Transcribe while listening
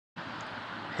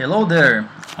Hello there,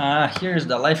 here's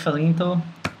the Life Alinto,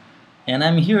 and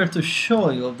I'm here to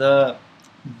show you the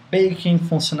baking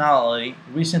functionality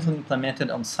recently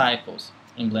implemented on Cycles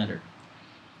in Blender.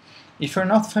 If you're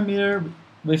not familiar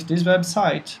with this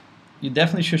website, you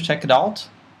definitely should check it out.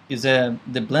 It's the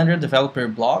Blender developer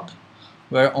blog,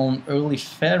 where on early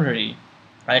February,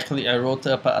 I wrote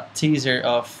up a teaser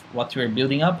of what we're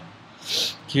building up.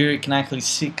 Here you can actually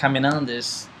see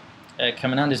Caminandes'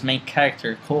 main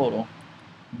character, Koro,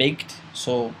 baked.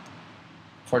 So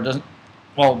for the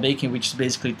baking, which is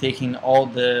basically taking all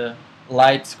the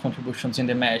light contributions in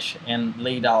the mesh and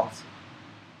laid out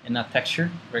in a texture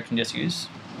where you can just use.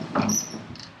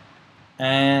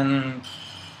 And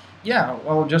yeah,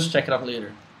 I'll just check it out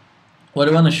later. What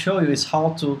I want to show you is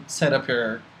how to set up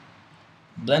your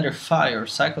Blender file or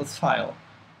Cycles file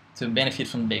to benefit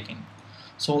from baking.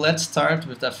 So let's start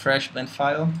with the fresh blend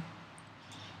file,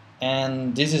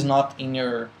 and this is not in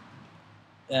your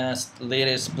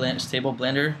latest stable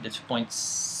Blender, the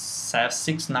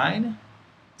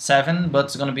 2.697, but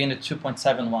it's going to be in the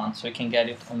 2.71, so you can get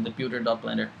it on the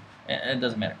builder.blender. It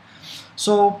doesn't matter.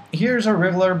 So here's our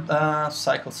regular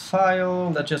Cycles file.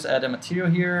 Let's just add a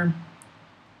material here.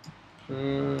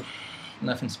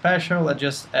 Nothing special. Let's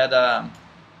just add a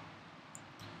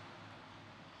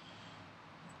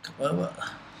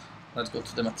let's go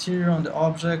to the material on the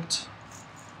object,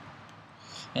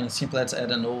 and simply let's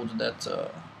add a node that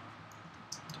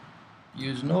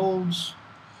use nodes,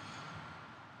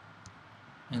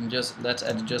 and let's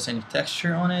add just any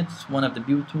texture on it. One of the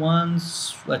built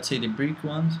ones, let's say the brick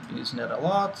ones, I've been using that a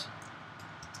lot.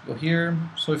 Go here.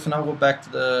 So if you now go back to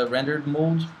the rendered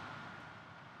mode,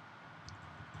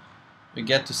 we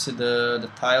get to see the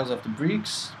tiles of the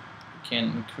bricks. We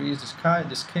can increase the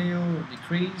scale,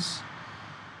 decrease.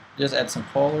 Just add some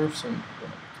color, so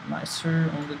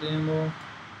nicer on the demo.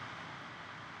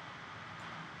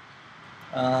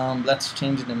 Let's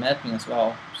change the mapping as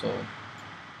well. So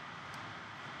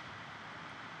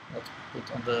let's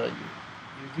put on the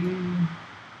UV.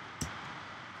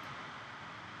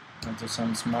 And do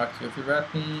some smart UV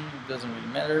wrapping. It doesn't really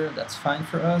matter. That's fine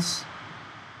for us.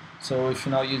 So if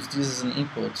you now use this as an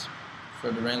input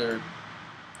for the render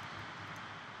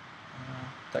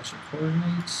texture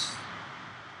coordinates,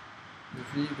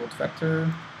 UV, go to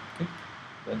vector. Okay,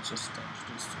 let's just change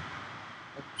these two.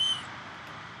 Oops.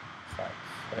 5.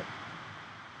 Okay.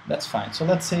 That's fine. So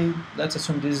let's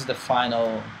assume this is the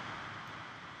final.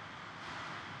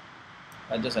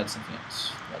 I just add something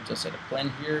else. I just add a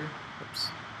plane here.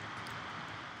 Oops.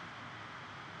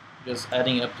 Just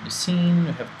adding up to the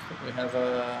scene. We have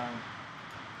a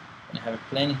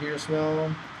plane here as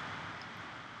well.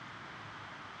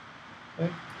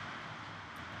 Okay.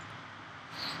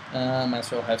 Might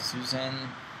as well have Suzanne.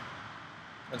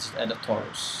 Let's add a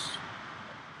torus.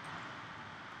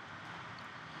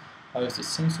 How is this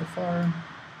scene so far?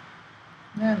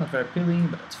 Yeah, not very appealing,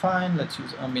 but that's fine. Let's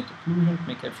use ambient occlusion to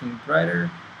make everything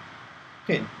brighter.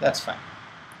 Okay, that's fine.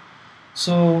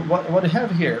 So what we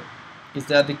have here is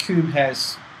that the cube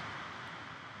has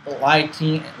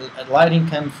lighting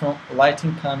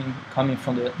coming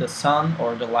from the sun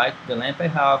or the lamp I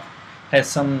have, has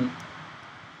some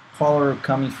color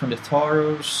coming from the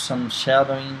torus, some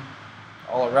shadowing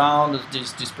all around,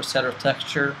 this procedural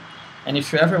texture. And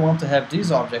if you ever want to have this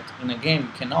object in a game,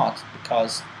 you cannot,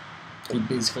 because it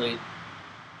basically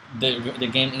the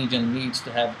game engine needs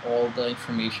to have all the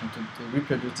information to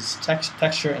reproduce this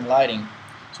texture and lighting.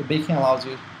 So baking allows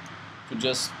you to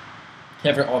just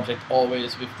have your object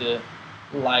always with the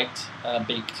light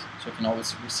baked, so you can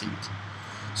always receive it.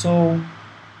 So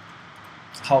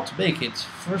how to bake it?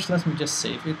 First, let me just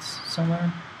save it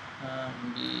somewhere.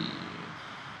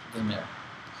 There,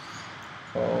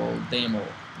 called demo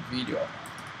video.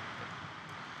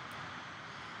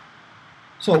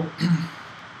 So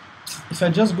if I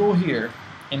just go here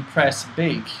and press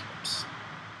bake,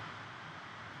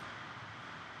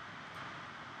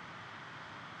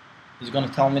 it's going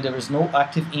to tell me there is no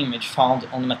active image found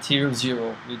on material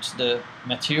 0, which is the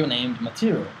material named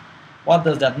material. What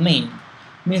does that mean?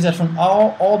 It means that from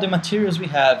all the materials we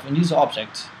have in this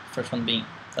object, first one being,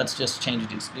 let's just change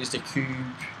this. This is the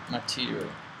cube material,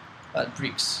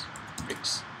 bricks.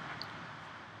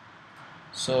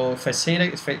 So if I say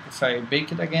that, if I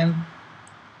bake it again,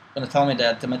 it's going to tell me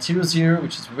that the material 0,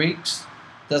 which is bricks,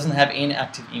 doesn't have any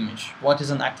active image. What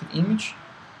is an active image?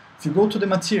 If you go to the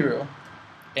material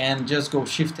and just go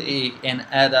Shift A and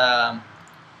add a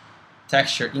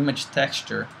texture, image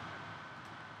texture,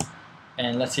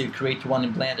 and let's say create one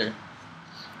in Blender,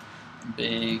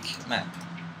 bake map,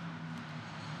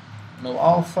 no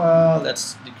alpha,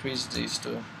 let's decrease these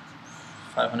to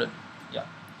 500, yeah.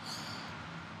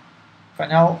 Right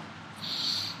now,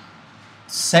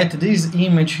 set this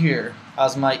image here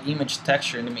as my image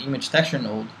texture in the image texture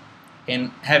node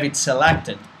and have it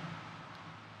selected.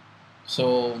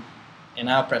 So, and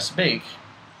I'll press bake.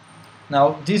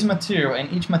 Now this material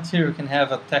and each material can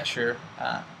have a texture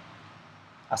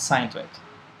assigned to it.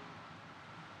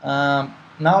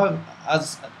 Now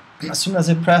as soon as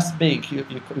I press bake, you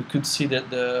could see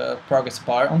the progress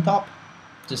bar on top,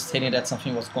 just stating that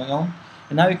something was going on.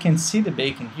 And now you can see the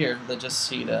baking here. Let's just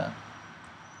see the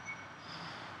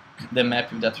map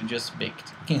that we just baked.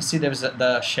 You can see there's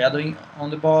the shadowing on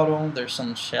the bottom. There's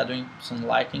some shadowing, some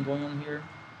lighting going on here.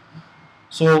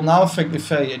 So now if I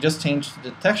just change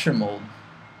the texture mode,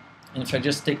 and if I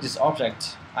just take this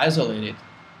object, isolate it,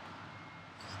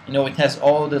 you know, it has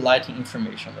all the lighting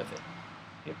information with it.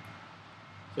 Okay.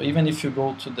 So even if you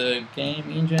go to the game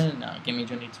engine, no, game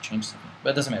engine needs to change something,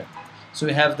 but it doesn't matter. So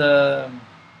we have the,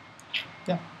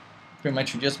 yeah, pretty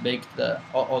much we just baked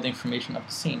all the information of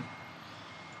the scene.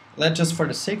 Let's just, for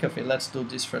the sake of it, let's do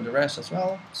this for the rest as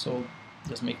well. So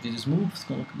just make this smooth, it's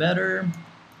gonna look better.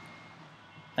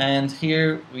 And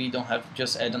here we don't have,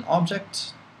 just add an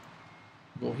object.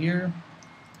 Go here,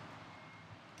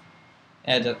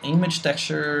 add an image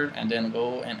texture, and then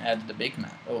go and add the bake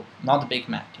map. Oh, not the bake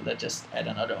map. Let's just add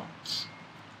another one.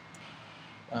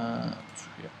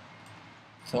 Here.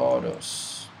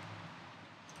 Thoros.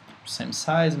 Same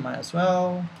size, might as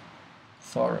well.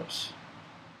 Thoros.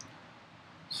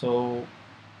 So,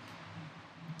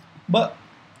 but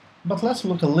let's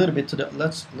look a little bit to the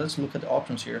let's look at the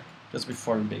options here just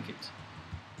before we bake it.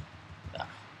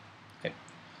 Okay.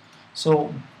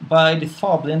 So by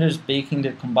default, Blender is baking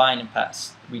the combining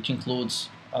pass, which includes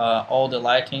all the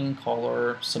lighting,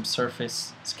 color,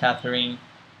 subsurface, scattering,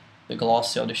 the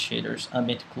glossy, all the shaders,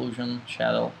 ambient occlusion,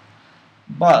 shadow.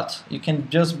 But you can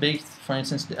just bake, for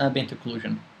instance, the ambient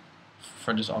occlusion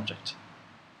for this object.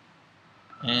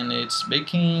 And it's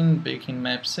baking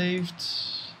map saved.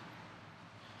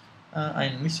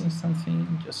 I'm missing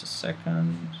something, just a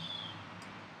second.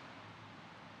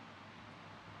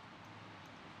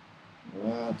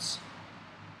 What?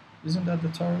 Isn't that the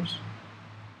Taurus?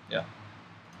 Yeah.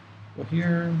 Go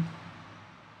here.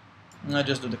 I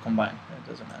just do the combine, it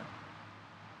doesn't matter.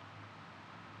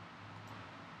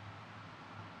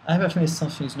 I have a feeling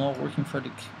something's not working for the...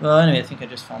 Well, anyway, I think I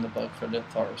just found a bug for the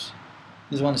Taurus.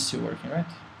 This one is still working, right?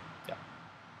 Yeah.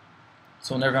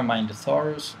 So never mind the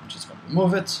Taurus, I'm just going to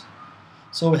remove it.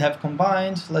 So we have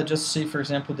combined. Let's just see, for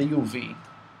example, the UV.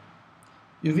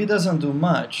 UV doesn't do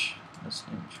much. That's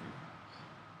imagery.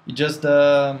 It just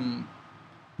the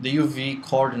UV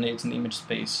coordinates in the image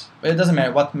space. But it doesn't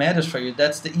matter. What matters for you,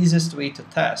 that's the easiest way to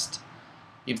test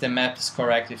if the map is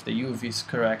correct, if the UV is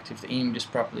correct, if the image is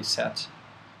properly set.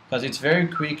 Because it's very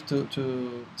quick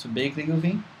to bake the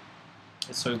UV.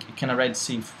 So you can already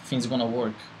see if things are going to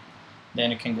work.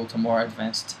 Then you can go to more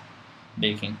advanced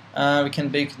baking. We can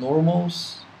bake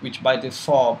normals, which by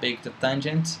default bake the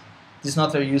tangent. This is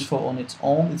not very useful on its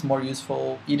own. It's more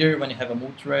useful either when you have a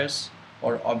multi-res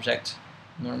or object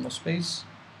normal space.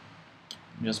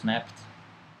 Just mapped.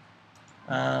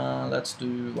 Let's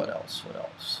do what else?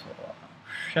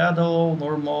 Shadow,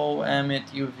 normal, ambient,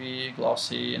 UV,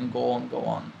 glossy, and go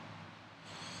on.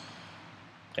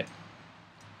 Okay.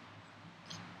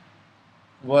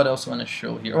 What else I want to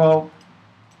show here? Well,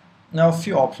 now a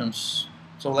few options.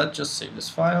 So let's just save this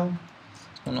file.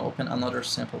 It's going to open another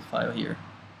sample file here.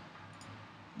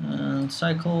 And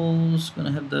cycles going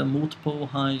to have the multiple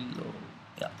high low.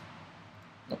 Yeah.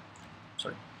 No,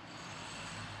 sorry.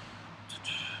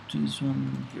 This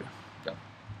one here. Yeah.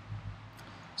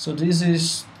 So this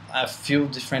is a few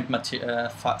different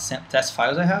test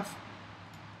files I have,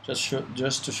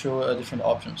 just to show different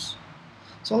options.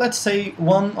 So let's say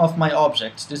one of my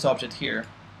objects, this object here,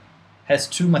 has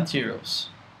two materials.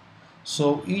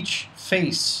 So each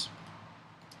face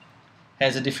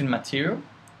has a different material.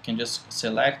 You can just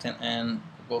select and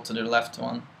go to the left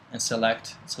one and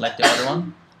select the other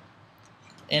one.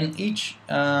 And each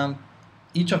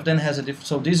of them has a different.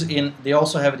 So they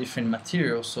also have a different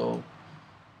material. So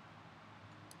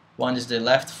one is the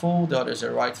left fold, the other is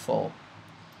the right fold.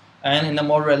 And in a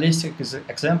more realistic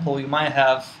example, you might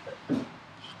have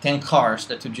 10 cars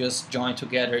that you just join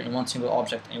together in one single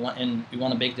object, and you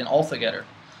want to bake them all together.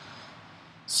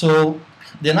 So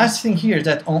the nice thing here is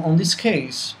that on this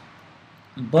case,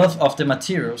 both of the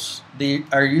materials, they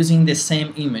are using the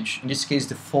same image. In this case,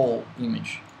 the full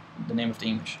image, the name of the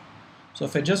image. So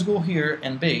if I just go here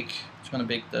and bake, it's going to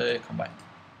bake the combine.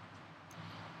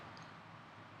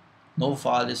 No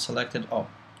file is selected. Oh,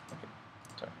 okay.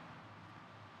 Sorry.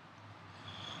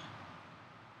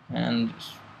 And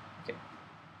okay,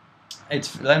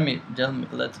 It's let me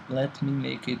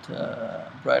make it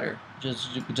brighter.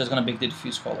 Just gonna make the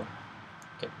diffuse color.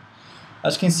 Okay.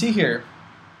 As you can see here,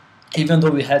 even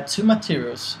though we had two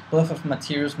materials, both of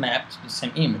materials mapped to the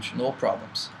same image, no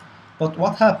problems. But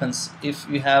what happens if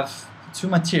you have two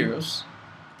materials,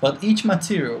 but each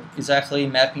material is actually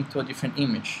mapping to a different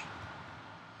image?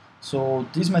 So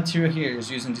this material here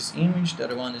is using this image, the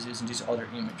other one is using this other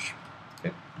image.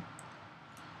 Okay.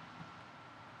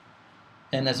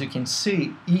 And as you can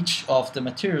see, each of the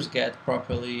materials get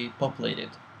properly populated.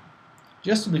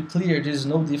 Just to be clear, this is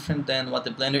no different than what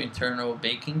the Blender internal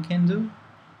baking can do.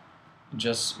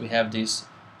 Just we have this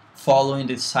following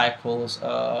the cycles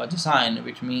design,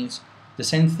 which means the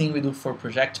same thing we do for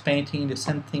project painting, the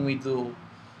same thing we do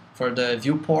for the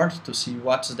viewport to see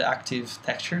what's the active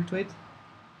texture to it.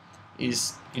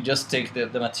 Is you just take the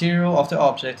material of the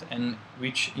object and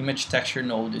which image texture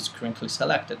node is currently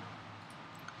selected.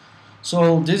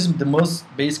 So this is the most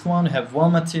basic one. You have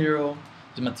one material,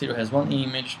 the material has one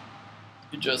image,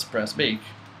 you just press bake,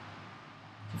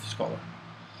 diffuse color.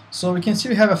 So we can see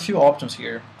we have a few options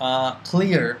here.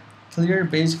 Clear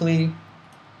basically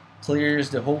clears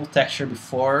the whole texture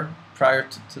prior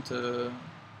to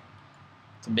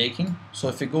baking. So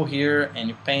if you go here and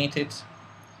you paint it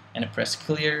and you press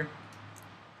clear,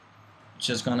 it's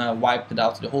just gonna wipe it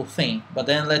out the whole thing. But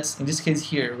then let's, in this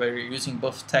case here, where you're using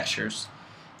both textures,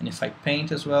 and if I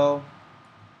paint as well,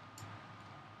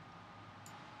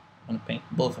 I'm gonna paint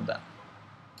both of them.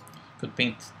 Could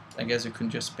paint, I guess you could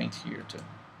just paint here too.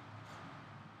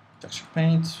 Texture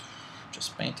paint,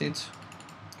 just paint it.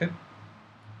 Okay.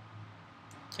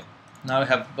 Okay. Now we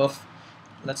have both.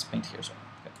 Let's paint here as well.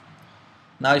 Okay.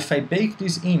 Now if I bake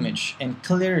this image and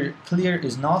clear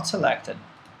is not selected,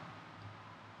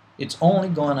 it's only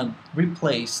gonna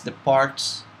replace the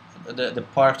parts, the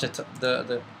part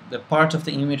of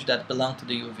the image that belong to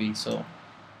the UV. So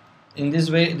in this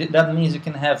way, that means you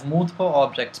can have multiple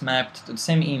objects mapped to the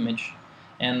same image,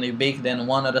 and you bake them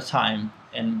one at a time.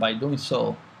 And by doing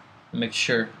so, you make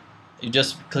sure you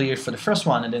just clear for the first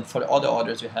one, and then for the other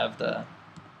orders you have the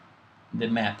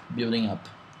map building up.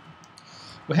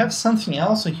 We have something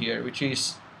else here, which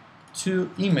is two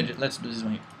images. Let's do this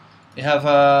one here. We have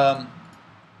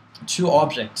two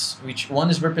objects, which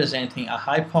one is representing a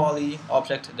high poly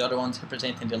object, the other one is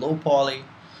representing the low poly.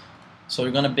 So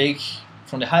we're gonna bake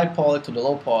from the high poly to the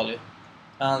low poly.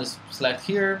 Let's select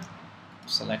here,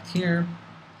 select here.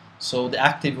 So the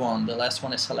active one, the last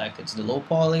one is selected, it's the low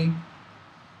poly.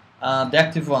 The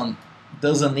active one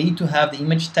doesn't need to have the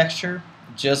image texture,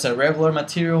 just a regular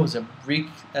material, it's a brick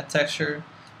texture.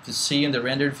 If you see in the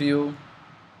rendered view,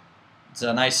 it's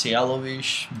a nice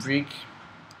yellowish brick.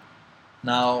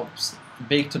 Now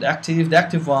bake to the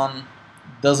active one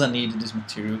doesn't need this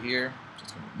material here,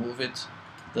 just gonna remove it,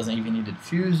 doesn't even need the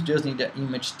diffuse, just need the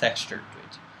image texture to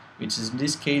it, which is in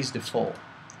this case the full.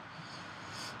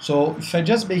 So if I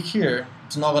just bake here,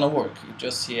 it's not gonna work, you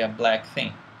just see a black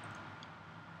thing,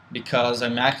 because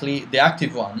I'm actually, the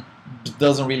active one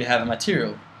doesn't really have a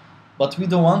material, but we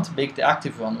don't want to bake the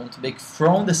active one, we want to bake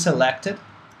from the selected,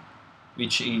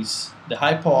 which is the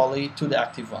high poly, to the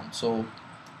active one. So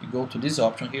you go to this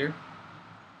option here,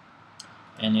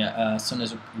 and as soon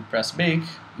as you press bake,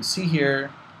 you see here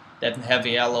that we have a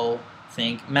yellow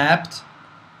thing mapped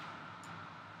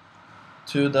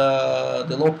to the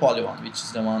low poly one, which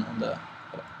is the one on the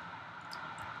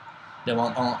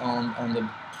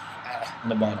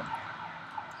bottom.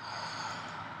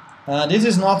 This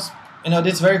is not,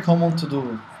 this is very common to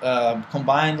do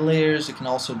combined layers. You can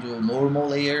also do normal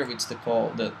layer, which they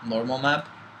call the normal map.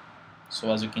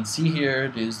 So as you can see here,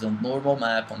 this is the normal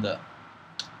map of the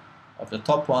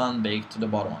top one baked to the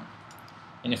bottom one.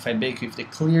 And if I bake with the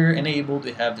clear enabled,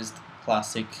 we have this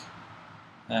classic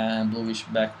bluish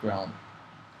background.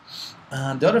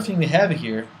 The other thing we have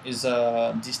here is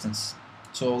distance.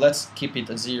 So let's keep it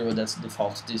at 0, that's the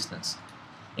default distance.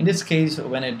 In this case,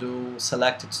 when I do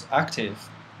select it active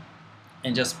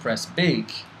and just press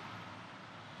bake,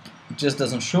 it just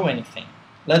doesn't show anything.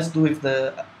 Let's do with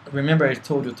the, remember I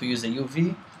told you to use the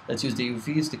UV. Let's use the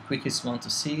UV, it's the quickest one to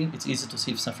see. It's easy to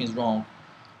see if something's wrong.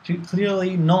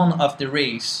 Clearly none of the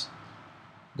rays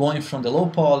going from the low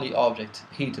poly object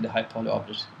hit to the high poly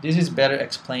object. This is better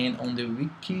explained on the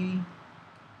wiki.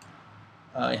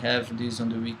 I have this on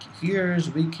the wiki. Here's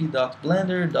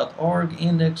wiki.blender.org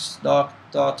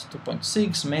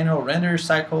index.2.6 manual render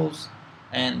cycles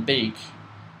and bake.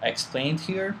 I explained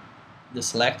here the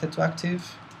selected to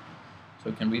active,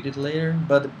 so you can read it later.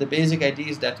 But the basic idea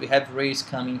is that we have rays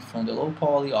coming from the low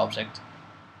poly object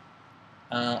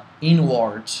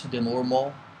inwards the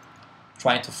normal,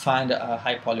 trying to find a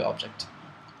high poly object.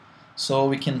 So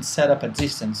we can set up a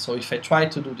distance. So if I try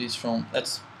to do this from,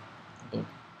 let's go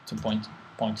to point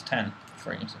 10,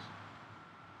 for instance.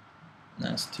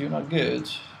 That's still not good.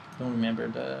 Don't remember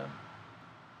the.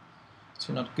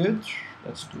 Still not good.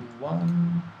 Let's do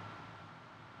 1.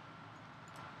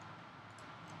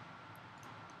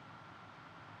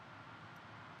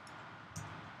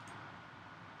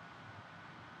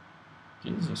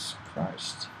 Jesus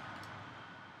Christ.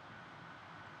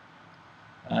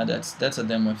 That's a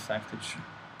demo effect. It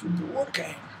should be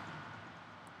working.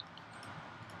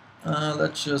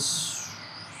 Let's just.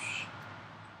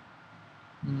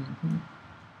 I'm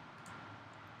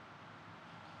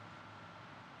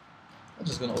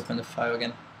just gonna open the file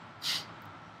again.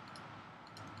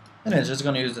 And I'm just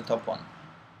gonna use the top one.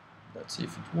 Let's see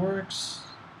if it works.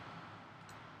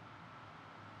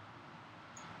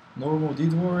 Normal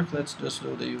did work. Let's just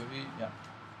load the UV. Yeah.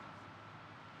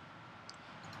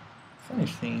 Funny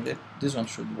thing that this one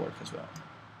should work as well.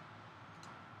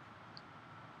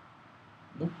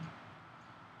 Nope.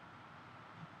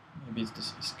 Maybe it's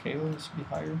this scale needs to be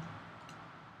higher.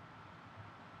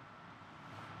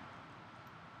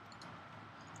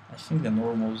 I think the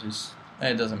normals is.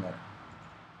 It doesn't matter.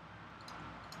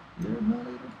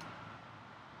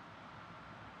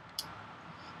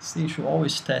 See, you should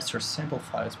always test your sample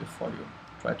files before you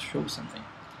try to show something.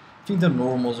 I think the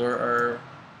normals are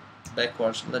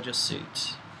backwards. Let's just see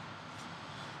it.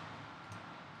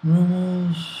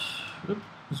 Normals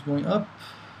is going up,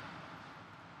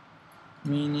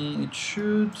 meaning it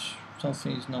should.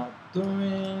 Something is not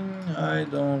doing. I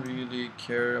don't really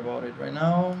care about it right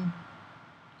now.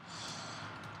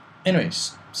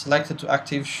 Anyways, selected to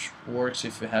active works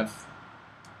if you have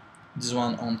this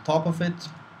one on top of it.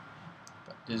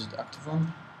 But this is the active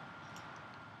one.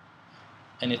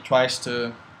 And it tries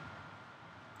to.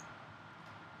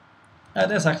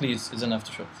 That's actually is enough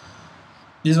to show.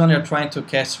 This one you're trying to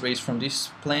cast rays from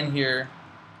this plane here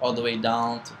all the way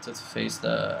down to face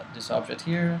this object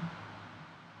here.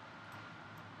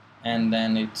 And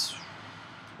then it's.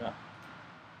 Yeah.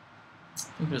 I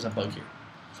think there's a bug here.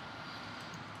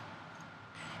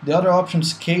 The other option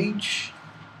is cage.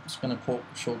 It's gonna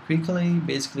show quickly.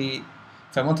 Basically,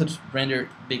 if I wanted to render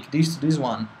bake this to this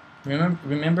one,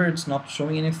 remember it's not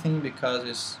showing anything because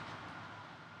it's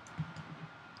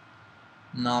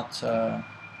not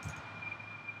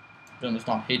it's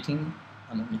not hitting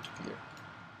underneath clear.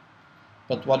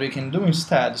 But what we can do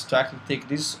instead is to actually take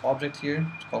this object here.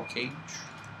 It's called cage.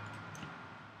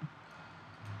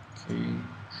 Cage.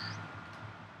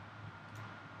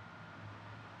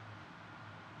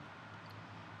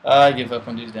 I give up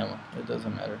on this demo. It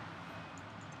doesn't matter.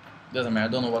 It doesn't matter.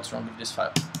 I don't know what's wrong with this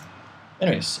file.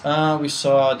 Anyways, we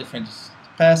saw different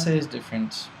passes,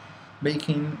 different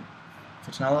baking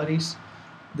functionalities.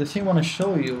 The thing I want to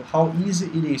show you how easy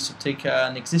it is to take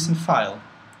an existing file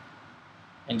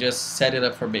and just set it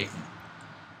up for baking.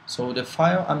 So the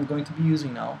file I'm going to be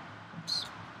using now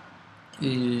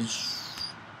is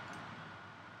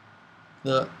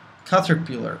the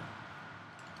Caterpillar.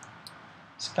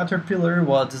 This Caterpillar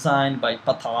was designed by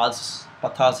Pataz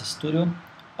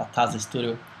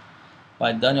Studio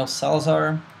by Daniel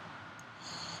Salazar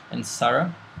and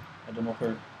Sarah. I don't know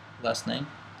her last name.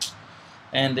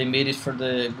 And they made it for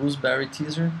the Gooseberry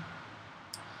teaser.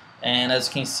 And as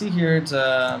you can see here, it's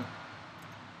a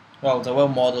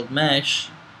well-modeled mesh,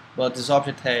 but this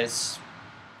object has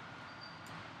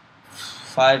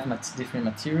 5 different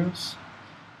materials.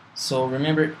 So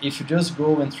remember, if you just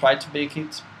go and try to bake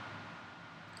it,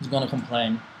 it's gonna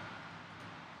complain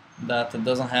that it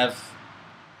doesn't have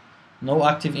no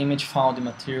active image found in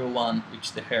material 1, which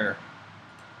is the hair.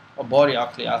 A body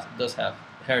actually does have,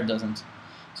 the hair doesn't.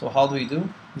 So how do we do?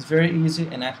 It's very easy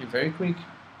and actually very quick.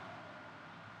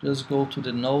 Just go to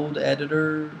the node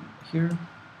editor here.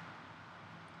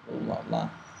 Oh la la.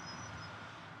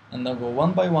 And then go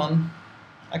one by one.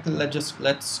 Actually,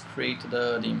 let's create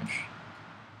the image.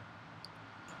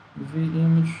 UV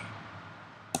image.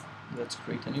 Let's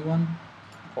create a new one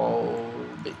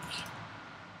called bake.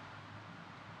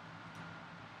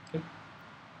 Okay.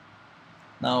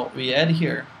 Now we add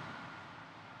here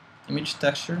image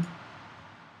texture.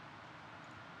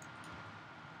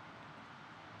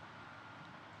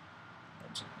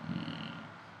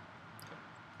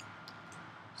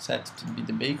 Set to be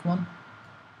the bake one.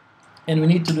 And we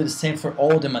need to do the same for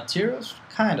all the materials?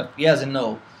 Kind of, yes and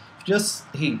no. Just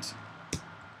hit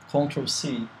Ctrl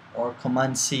C or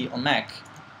Command C on Mac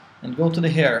and go to the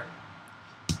hair,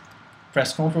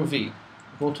 press Ctrl V,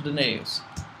 go to the nails,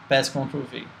 press Ctrl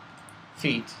V,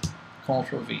 feet,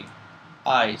 Ctrl V,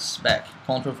 eyes, back,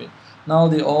 Ctrl V. Now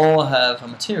they all have a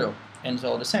material and it's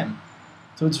all the same.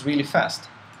 So it's really fast.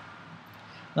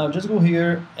 Now just go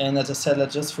here, and as I said,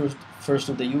 let's just first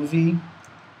do the UV.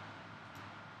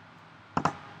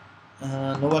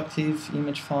 No active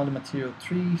image found, material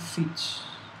 3 feet.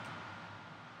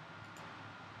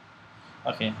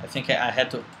 Okay, I think I had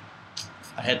to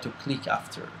click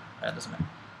after. That doesn't matter.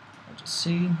 I'll just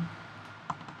see.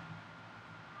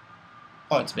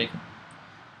 Oh, it's baking.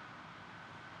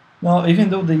 Now, even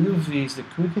though the UV is the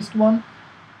quickest one,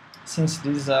 since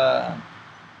this is a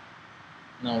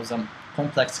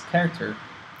complex character,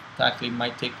 it actually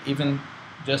might take, even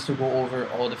just to go over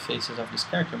all the faces of this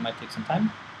character, might take some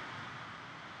time.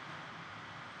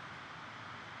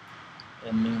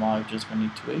 And meanwhile, you're just gonna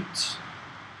need to wait.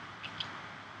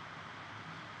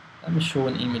 Let me show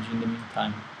an image in the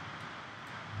meantime.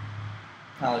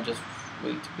 I'll just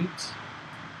wait a bit.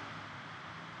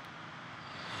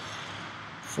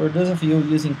 For those of you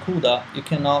using CUDA, you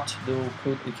cannot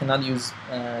use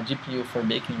GPU for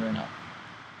baking right now.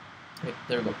 Okay,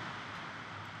 there we go.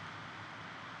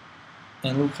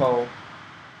 And look how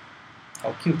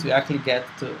cute we actually get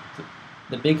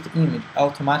the baked image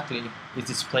automatically is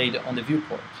displayed on the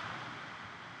viewport,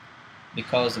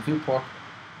 because the viewport,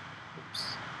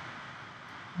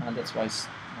 that's why it's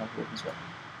not working as well.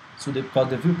 So because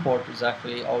the viewport is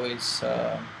actually always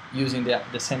using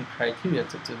the same criteria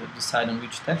to decide on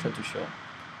which texture to show.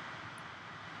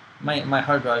 My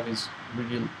hard drive is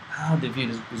really, the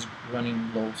video is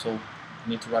running low, so I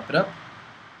need to wrap it up.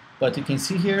 But you can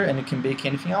see here, and you can bake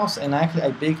anything else. And actually,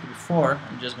 I baked before.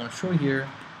 I'm just going to show here,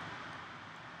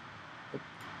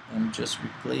 and just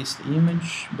replace the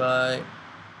image by,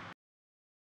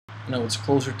 it's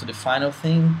closer to the final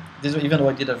thing. This, even though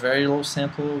I did a very low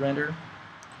sample render,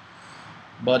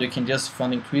 but you can just,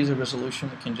 from increase the resolution,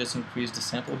 you can just increase the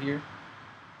sample here,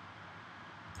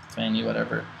 20,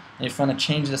 whatever. And if you want to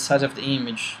change the size of the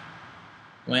image,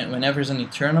 whenever there's an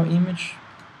internal image,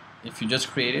 if you just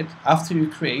create it, after you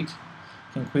create,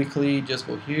 you can quickly just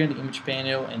go here in the image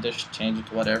panel and just change it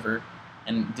to whatever,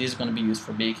 and this is going to be used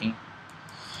for baking.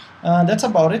 That's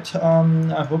about it.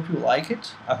 I hope you like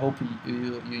it. I hope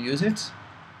you use it,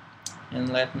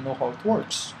 and let me know how it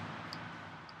works.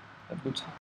 Have a good time.